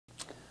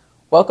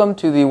Welcome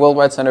to the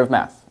Worldwide Center of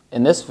Math.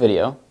 In this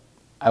video,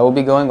 I will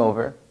be going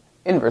over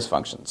inverse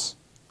functions.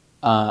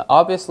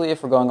 Obviously,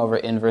 if we're going over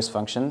inverse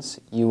functions,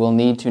 you will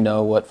need to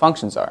know what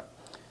functions are.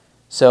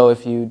 So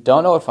if you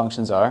don't know what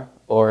functions are,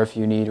 or if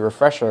you need a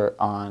refresher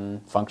on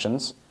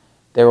functions,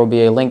 there will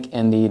be a link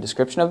in the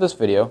description of this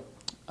video,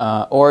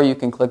 or you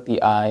can click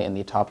the I in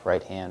the top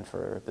right hand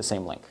for the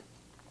same link.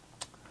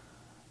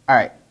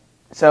 Alright,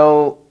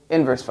 so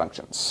inverse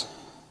functions.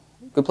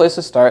 A good place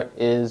to start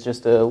is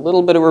just a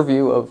little bit of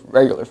review of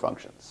regular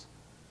functions.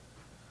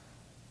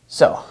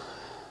 So,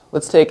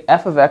 let's take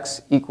f of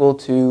x equal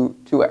to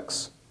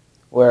 2x,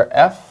 where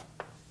f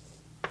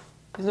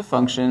is a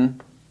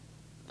function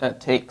that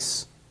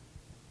takes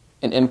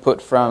an input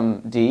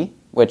from D,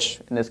 which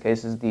in this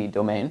case is the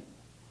domain,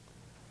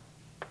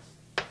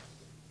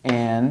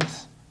 and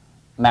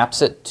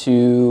maps it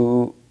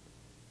to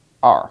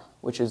R,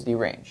 which is the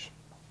range.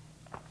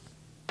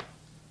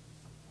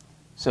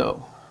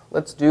 So,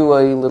 let's do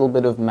a little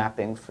bit of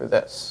mapping for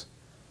this.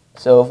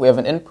 So if we have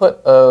an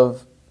input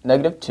of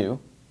 -2,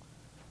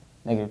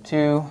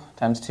 -2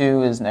 times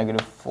 2 is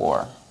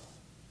 -4.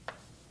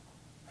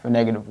 For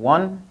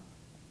 -1,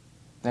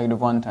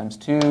 -1 times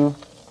 2,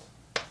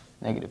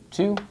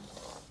 -2.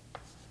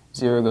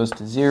 0 goes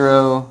to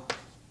 0,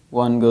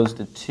 1 goes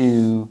to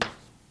 2,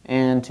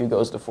 and 2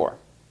 goes to 4.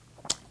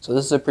 So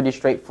this is a pretty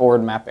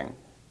straightforward mapping.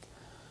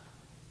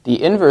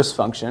 The inverse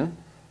function,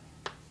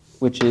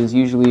 which is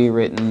usually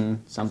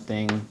written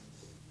something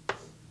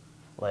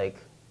like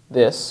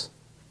this.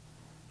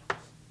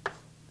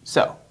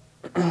 So,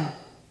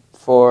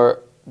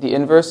 for the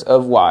inverse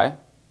of y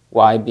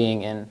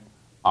being in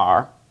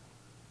R,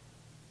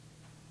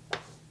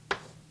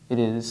 it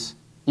is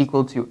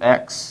equal to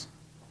x,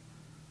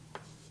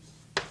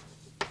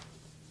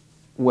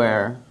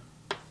 where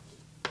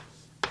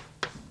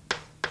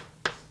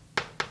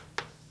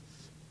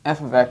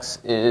f of x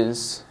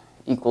is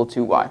equal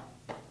to y.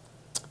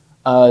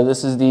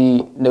 This is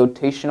the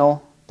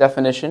notational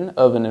definition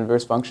of an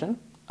inverse function.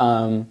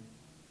 To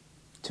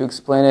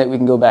explain it, we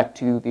can go back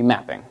to the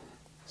mapping.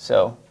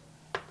 So,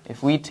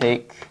 if we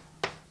take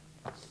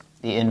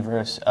the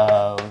inverse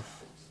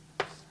of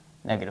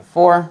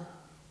 -4,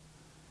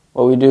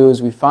 what we do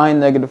is we find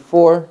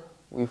 -4,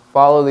 we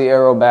follow the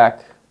arrow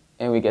back,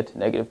 and we get to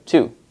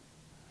 -2.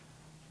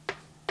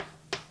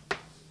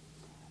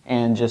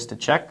 And just to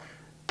check,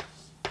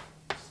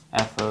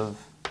 f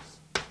of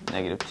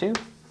 -2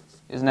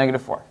 is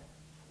 -4.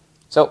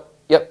 So,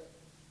 yep,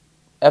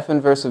 f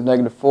inverse of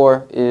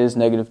 -4 is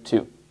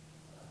 -2.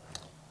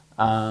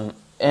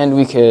 And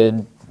we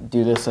could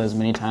do this as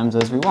many times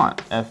as we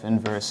want. F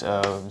inverse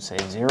of, say,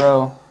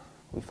 0,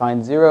 we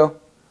find 0,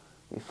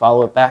 we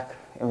follow it back,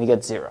 and we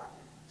get 0.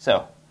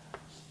 So,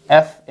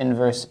 f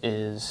inverse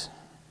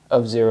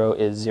of 0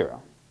 is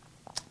 0.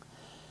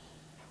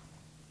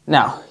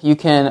 Now, you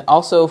can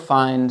also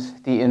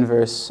find the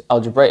inverse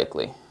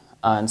algebraically,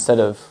 instead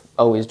of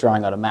always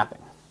drawing out a mapping.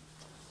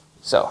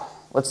 So,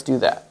 let's do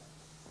that.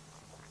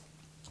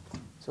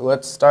 So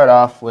let's start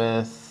off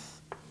with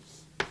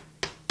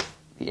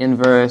the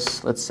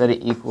inverse. Let's set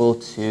it equal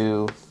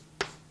to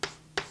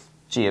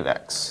g of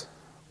x,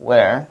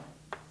 where,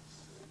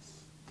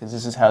 because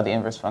this is how the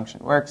inverse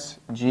function works,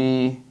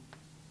 g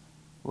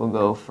will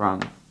go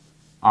from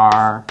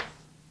R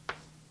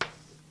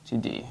to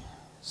D.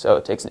 So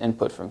it takes an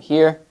input from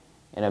here,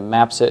 and it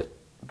maps it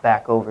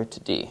back over to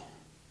D.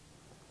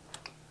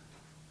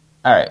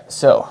 Alright,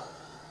 so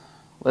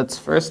let's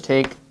first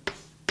take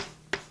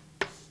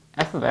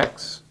f of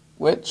x,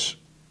 which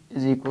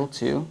is equal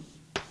to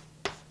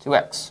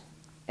 2x.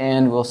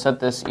 And we'll set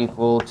this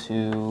equal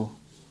to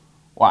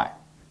y.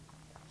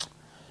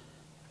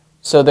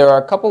 So there are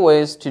a couple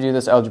ways to do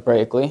this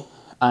algebraically.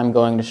 I'm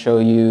going to show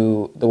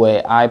you the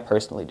way I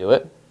personally do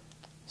it.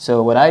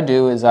 So what I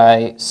do is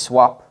I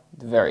swap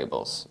the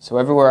variables. So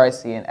everywhere I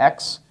see an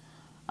x,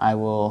 I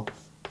will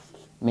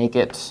make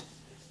it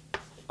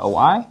a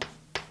y.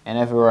 And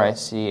everywhere I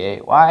see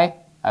a y,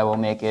 I will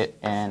make it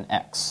an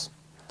x.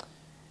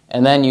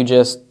 And then you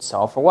just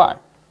solve for y.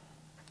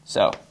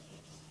 So,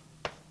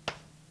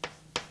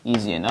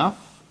 easy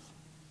enough.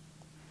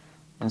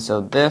 And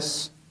so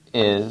this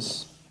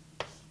is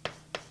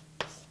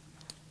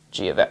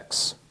g of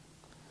x.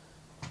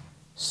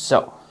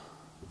 So,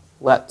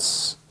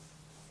 let's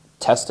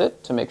test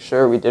it to make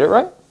sure we did it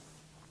right.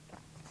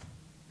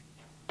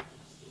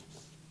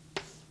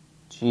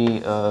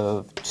 G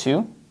of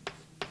 2.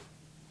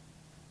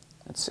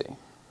 Let's see.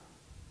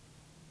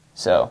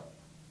 So,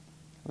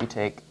 we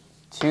take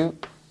 2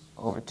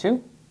 over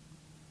 2,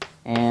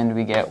 and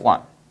we get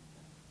 1.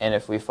 And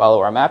if we follow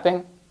our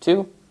mapping,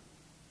 2,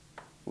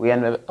 we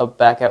end up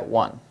back at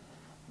 1.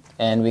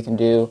 And we can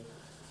do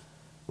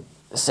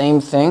the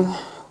same thing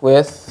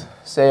with,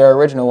 say, our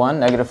original one,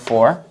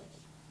 -4.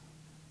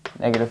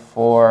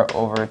 -4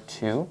 over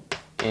 2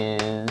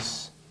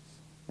 is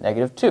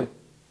 -2.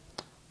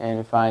 And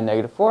we find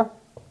 -4,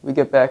 we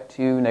get back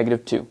to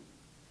 -2.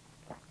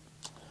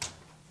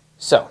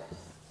 So,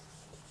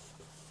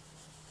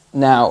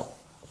 now,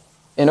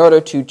 in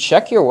order to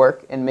check your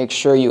work and make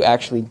sure you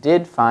actually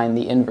did find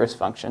the inverse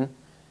function,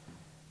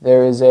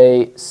 there is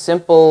a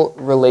simple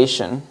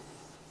relation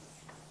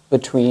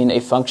between a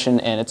function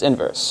and its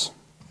inverse.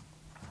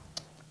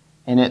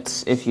 And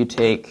it's if you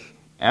take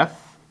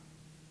f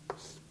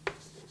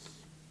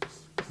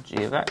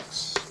g of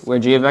x, where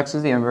g of x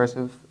is the inverse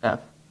of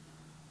f,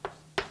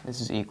 this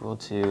is equal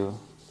to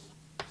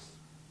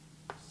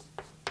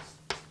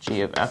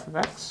g of f of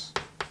x,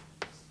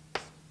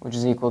 which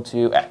is equal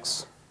to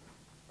x.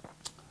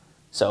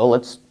 So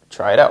let's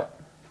try it out.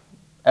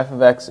 F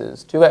of x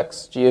is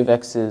 2x, g of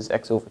x is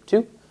x over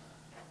 2.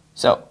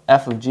 So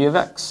f of g of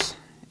x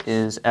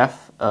is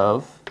f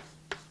of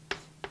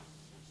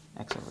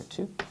x over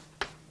 2,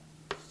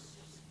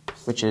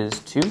 which is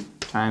 2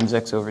 times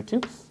x over 2,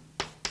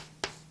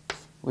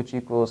 which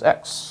equals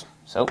x.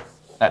 So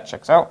that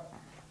checks out.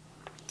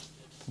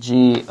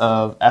 G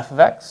of f of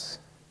x,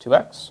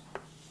 2x,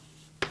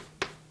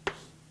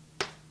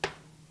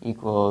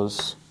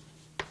 equals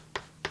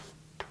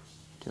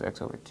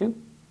 2x over 2,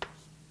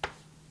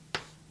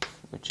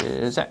 which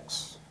is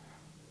x.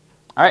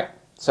 All right,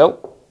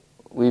 so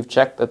we've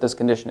checked that this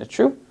condition is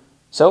true.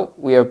 So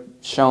we have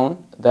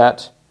shown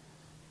that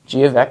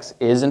g of x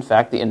is in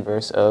fact the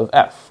inverse of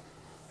f.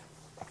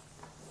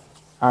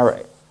 All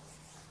right.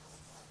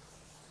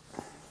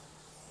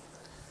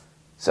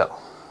 So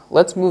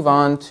let's move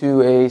on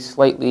to a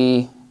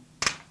slightly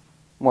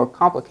more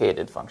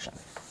complicated function.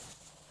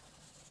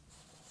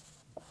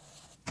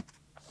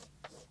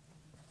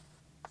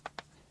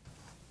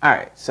 All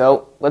right,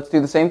 so let's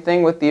do the same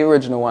thing with the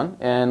original one,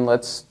 and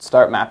let's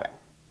start mapping.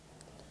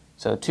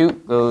 So 2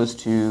 goes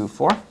to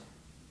 4,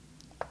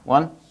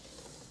 1,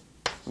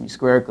 when you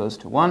square it goes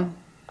to 1,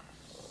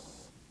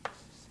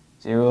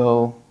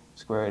 0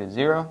 squared is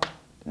 0,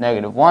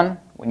 negative 1,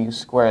 when you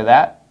square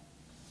that,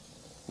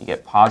 you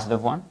get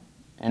positive 1,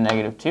 and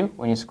negative 2,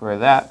 when you square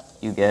that,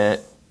 you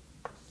get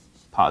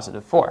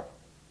positive 4.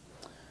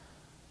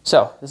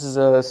 So this is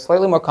a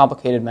slightly more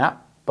complicated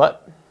map,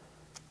 but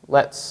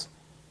let's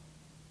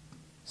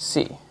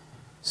see.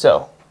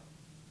 So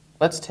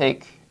let's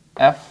take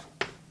f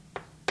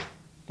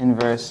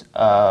inverse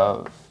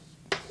of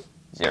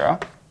 0.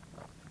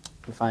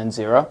 We find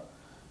 0,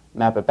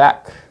 map it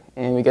back,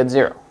 and we get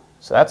 0.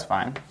 So that's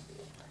fine.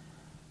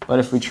 But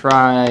if we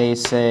try,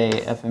 say,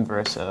 f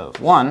inverse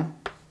of 1,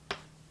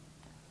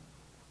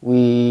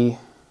 we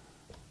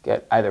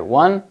get either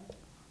 1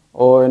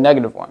 or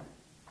negative 1,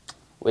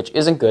 which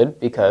isn't good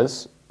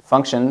because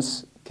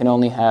functions can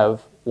only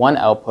have one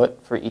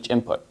output for each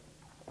input.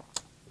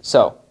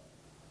 So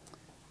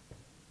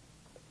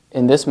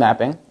in this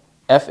mapping,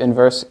 f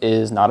inverse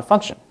is not a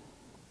function,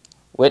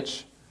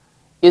 which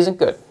isn't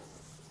good.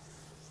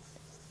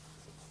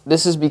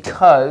 This is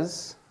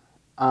because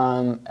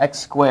x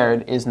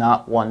squared is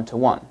not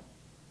 1-to-1.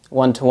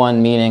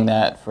 1-to-1 meaning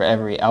that for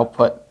every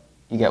output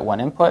you get one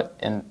input,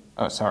 and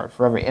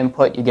for every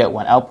input you get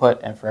one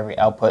output, and for every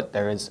output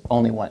there is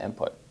only one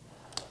input.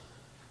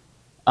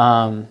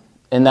 And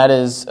that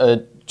is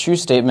a true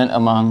statement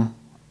among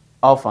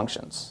all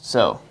functions.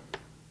 So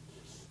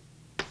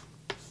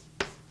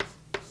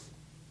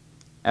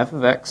f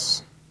of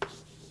x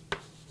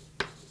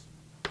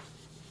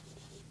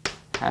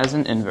has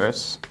an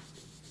inverse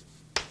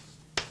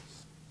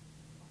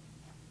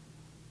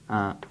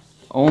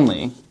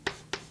only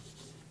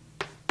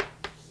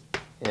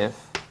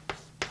if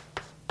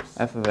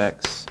f of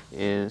x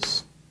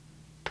is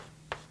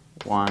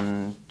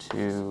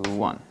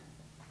 1-to-1.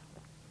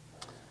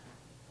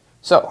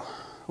 So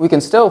we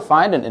can still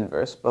find an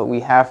inverse, but we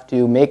have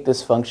to make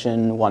this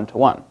function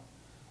 1-to-1.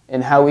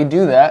 And how we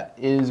do that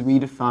is we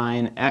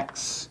define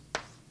x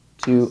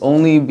to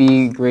only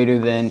be greater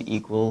than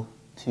equal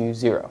to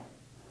 0.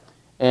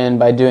 And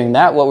by doing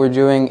that, what we're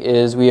doing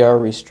is we are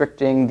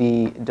restricting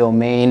the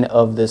domain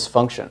of this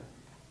function.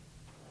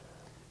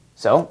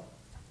 So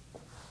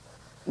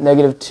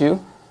negative 2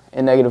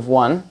 and negative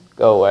 1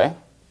 go away.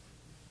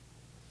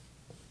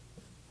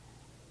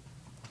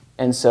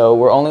 And so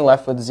we're only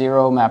left with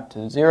 0 mapped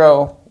to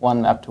 0,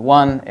 1 mapped to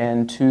 1,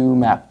 and 2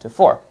 mapped to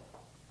 4.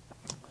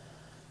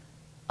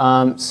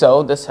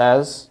 So this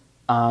has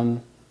a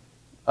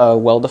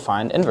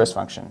well-defined inverse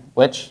function,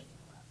 which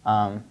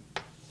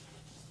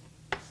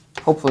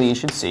hopefully you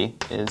should see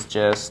is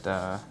just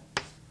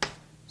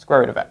square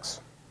root of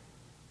x.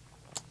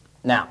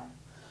 Now,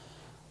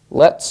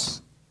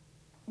 let's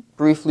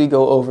briefly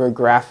go over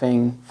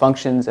graphing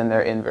functions and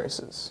their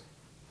inverses.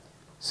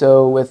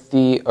 So with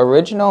the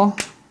original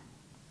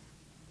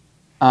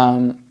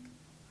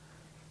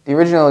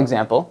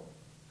example,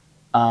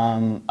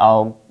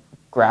 I'll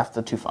graph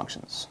the two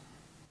functions.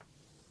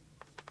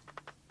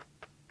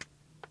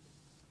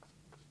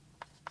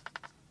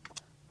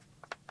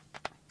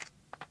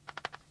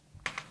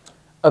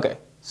 Okay,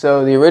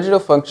 so the original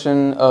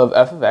function of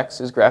f of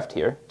x is graphed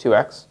here,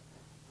 2x,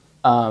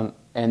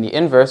 and the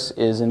inverse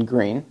is in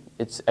green,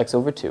 it's x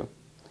over 2.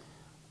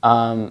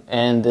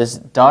 And this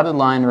dotted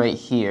line right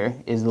here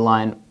is the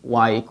line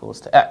y equals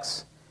to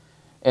x.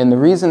 And the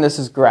reason this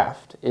is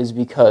graphed is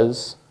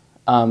because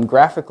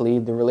Graphically,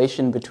 the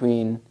relation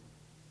between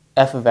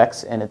f of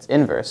x and its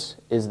inverse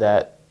is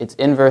that its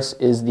inverse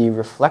is the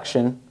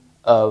reflection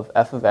of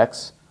f of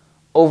x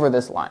over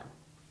this line.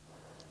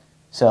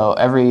 So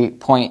every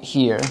point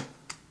here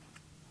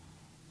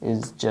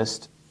is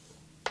just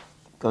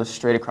goes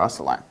straight across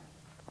the line.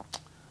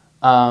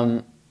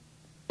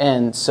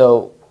 And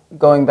so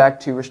going back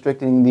to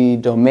restricting the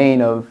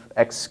domain of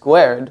x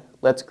squared,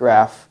 let's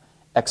graph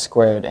x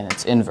squared and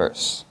its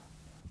inverse.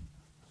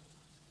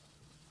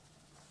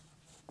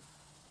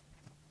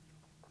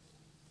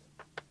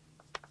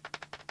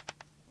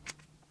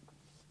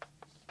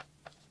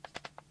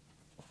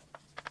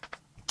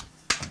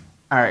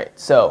 All right,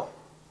 so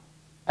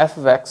f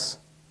of x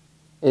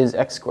is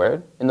x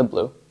squared in the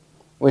blue,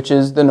 which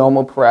is the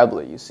normal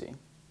parabola you see.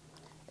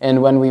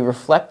 And when we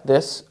reflect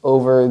this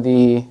over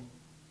the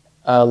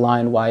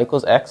line y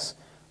equals x,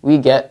 we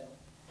get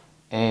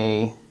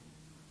a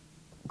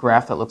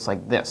graph that looks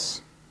like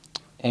this.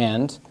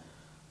 And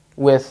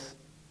with,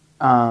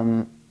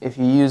 if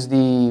you use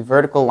the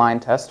vertical line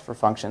test for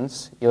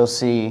functions, you'll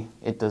see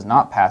it does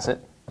not pass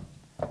it,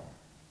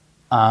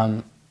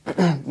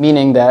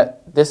 meaning that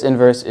this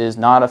inverse is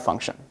not a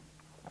function.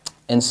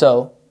 And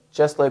so,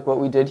 just like what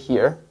we did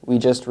here, we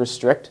just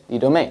restrict the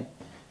domain.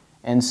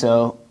 And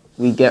so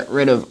we get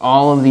rid of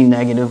all of the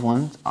negative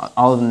ones,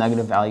 all of the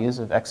negative values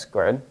of x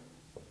squared,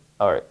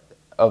 or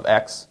of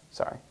x,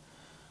 sorry,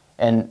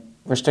 and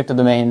restrict the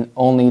domain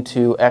only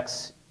to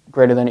x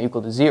greater than or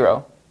equal to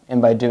 0.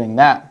 And by doing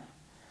that,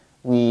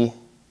 we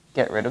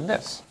get rid of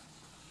this.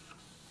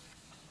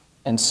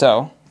 And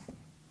so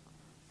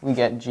we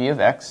get g of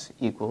x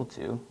equal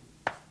to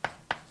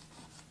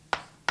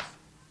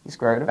the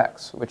square root of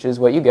x, which is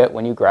what you get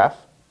when you graph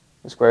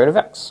the square root of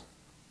x.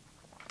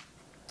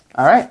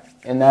 All right,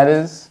 and that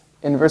is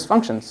inverse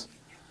functions.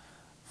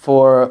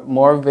 For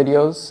more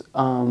videos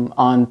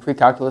on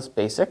precalculus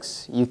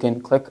basics, you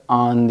can click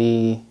on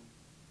the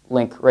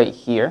link right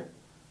here.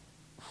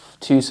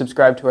 To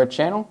subscribe to our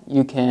channel,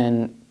 you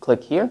can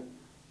click here.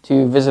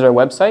 To visit our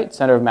website,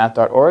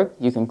 centerofmath.org,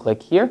 you can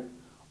click here.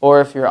 Or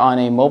if you're on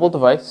a mobile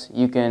device,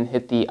 you can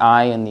hit the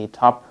I in the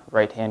top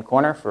right-hand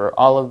corner for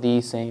all of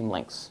the same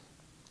links.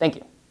 Thank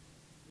you.